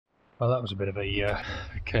Well, that was a bit of a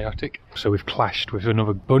chaotic. So we've clashed with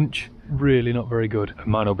another bunch. Really not very good. And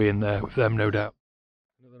mine will be in there with them, no doubt.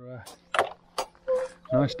 Another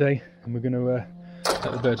nice day, and we're going to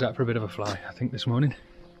let the birds out for a bit of a fly, I think, this morning.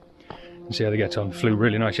 And see how they get on. Flew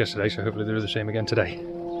really nice yesterday, so hopefully they'll do the same again today.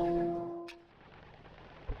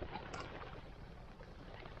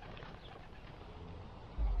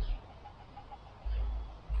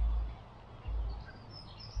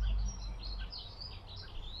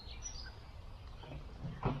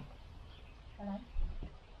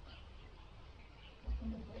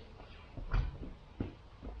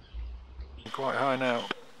 Quite high now.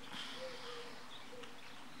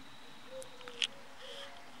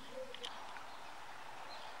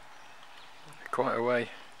 Quite a way.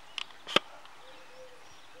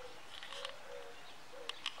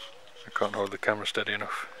 I can't hold the camera steady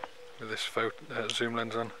enough with this zoom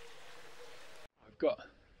lens on. I've got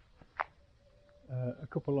a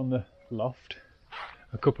couple on the loft,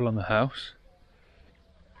 a couple on the house,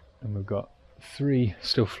 and we've got 3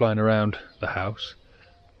 still flying around the house,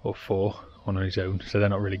 or 4 on his own, so they're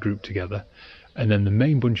not really grouped together. And then the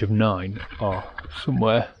main bunch of 9 are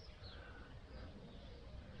somewhere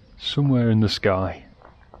in the sky.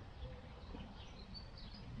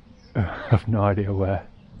 I've no idea where,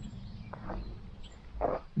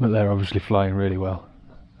 but they're obviously flying really well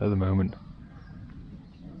at the moment.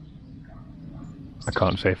 I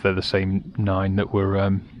can't say if they're the same 9 that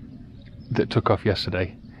were that took off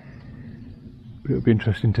yesterday, but it would be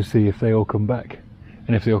interesting to see if they all come back.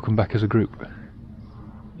 And if they all come back as a group.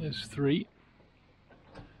 There's 3.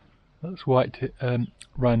 That's Ryan,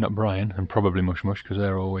 not Brian, and probably Mush Mush, because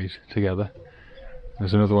they're always together.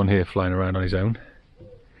 There's another one here flying around on his own.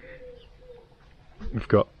 We've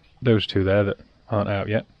got those 2 there that aren't out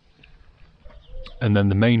yet. And then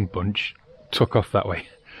the main bunch took off that way.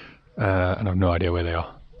 And I've no idea where they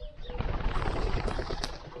are.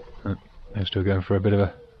 They're still going for a bit of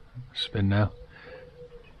a spin now.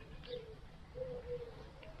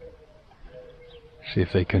 See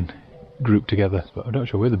if they can group together, but I'm not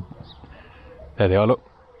sure where the... There they are, look.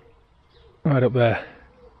 Right up there.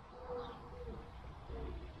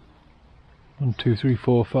 1, 2, 3,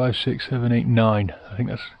 4, 5, 6, 7, 8, 9. I think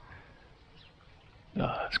that's...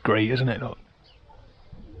 Oh, that's great, isn't it? Look.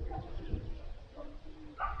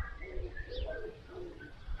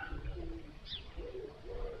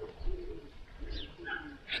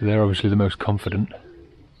 So they're obviously the most confident.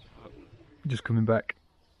 Just coming back.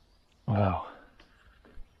 Wow.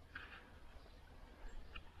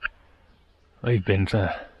 They've been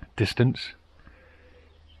distance,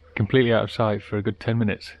 completely out of sight for a good 10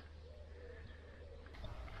 minutes.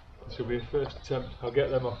 This will be the first attempt. I'll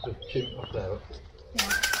get them off the chimp off there.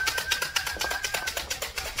 Yeah.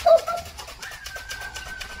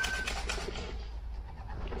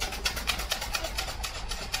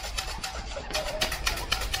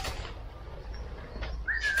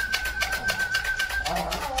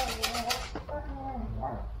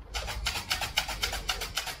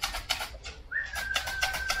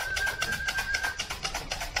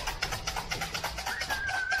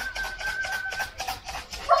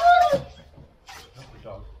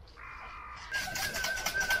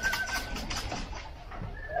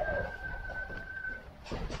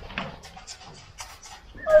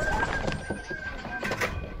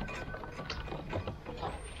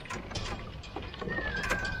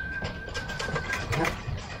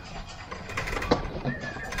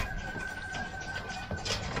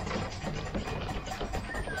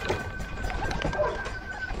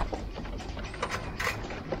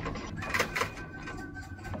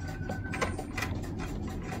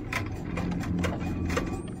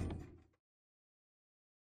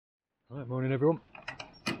 Right, morning everyone.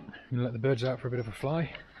 I'm going to let the birds out for a bit of a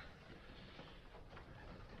fly.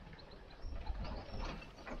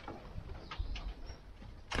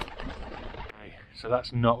 So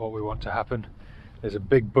that's not what we want to happen. There's a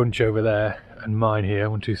big bunch over there and mine here.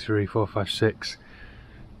 1, 2, 3, 4, 5, 6,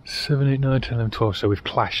 7, 8, 9, 10, 11, 12. So we've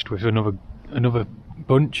clashed with another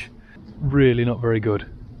bunch. Really not very good.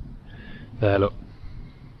 There, look.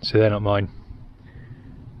 See, they're not mine.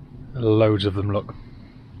 Loads of them, look.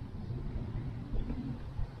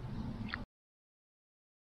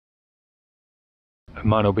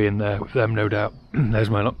 Mine will be in there with them, no doubt. There's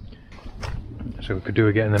mine, look. So we could do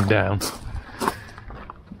with getting them down.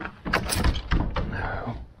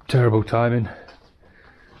 Terrible timing.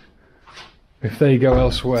 If they go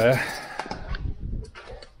elsewhere,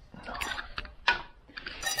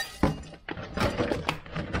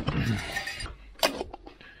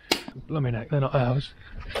 blimey neck, they're not ours.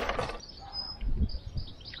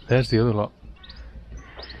 There's the other lot.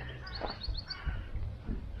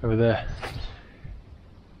 over there.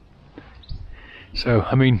 So,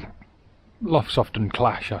 I mean, lofts often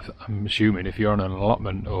clash, I'm assuming, if you're on an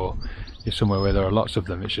allotment or you're somewhere where there are lots of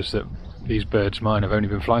them. It's just that these birds, mine, have only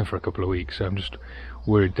been flying for a couple of weeks, so I'm just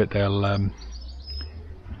worried that they'll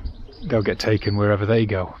get taken wherever they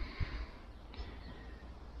go.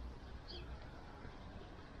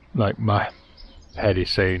 Like, my head is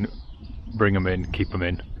saying, bring them in, keep them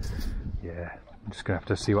in. Yeah, I'm just going to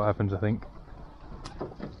have to see what happens, I think.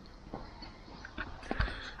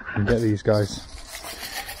 And get these guys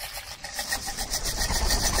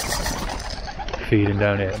feeding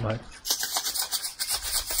down here, mate.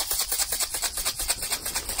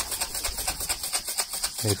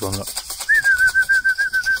 Here's one, look.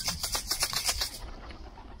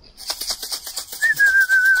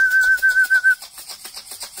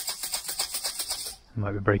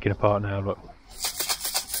 Might be breaking apart now, look.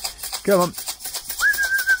 Come on.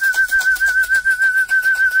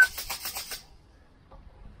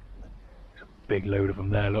 There's a big load of them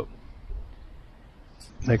there, look.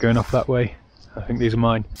 They're going off that way. I think these are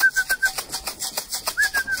mine.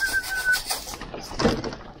 Let's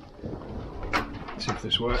see if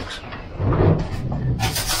this works.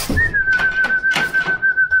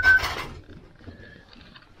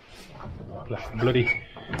 Left the bloody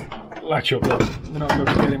latch up there. We're not going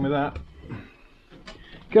to get in with that.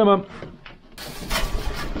 Come on.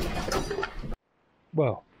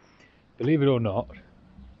 Well, believe it or not,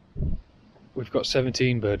 we've got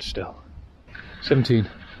 17 birds still. 17.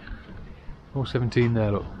 All 17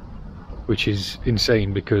 there, look. Which is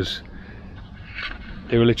insane because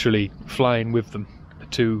they were literally flying with them. The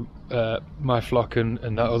two, my flock and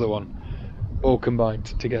that other one, all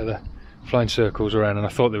combined together, flying circles around, and I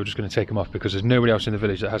thought they were just going to take them off because there's nobody else in the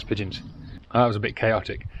village that has pigeons. That was a bit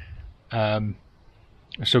chaotic. I've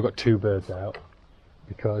still got 2 birds out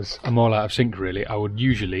because I'm all out of sync really. I would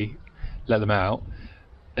usually let them out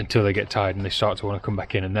until they get tired and they start to want to come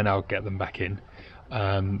back in, and then I'll get them back in.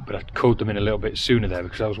 But I called them in a little bit sooner there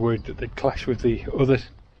because I was worried that they'd clash with the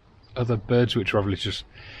other birds, which are obviously just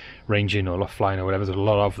ranging or flying or whatever. There's a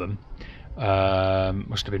lot of them.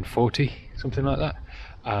 Must have been 40, something like that.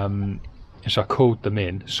 So I called them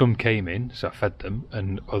in. Some came in, so I fed them,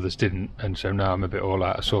 and others didn't. And so now I'm a bit all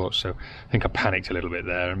out of sorts. So I think I panicked a little bit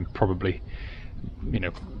there and probably, you know,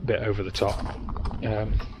 a bit over the top.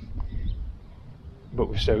 But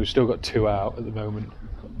we've still got 2 out at the moment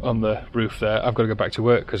on the roof there. I've got to go back to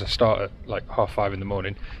work because I start at like 5:30 in the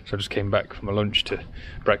morning, so I just came back from my lunch to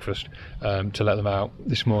breakfast to let them out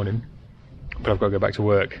this morning, but I've got to go back to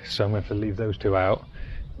work, so I'm going to have to leave those 2 out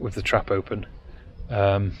with the trap open.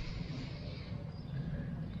 I'm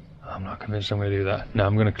not convinced I'm going to do that. No,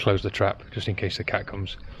 I'm going to close the trap just in case the cat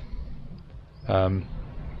comes. But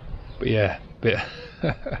yeah, yeah,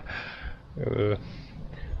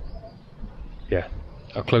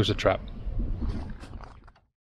 I'll close the trap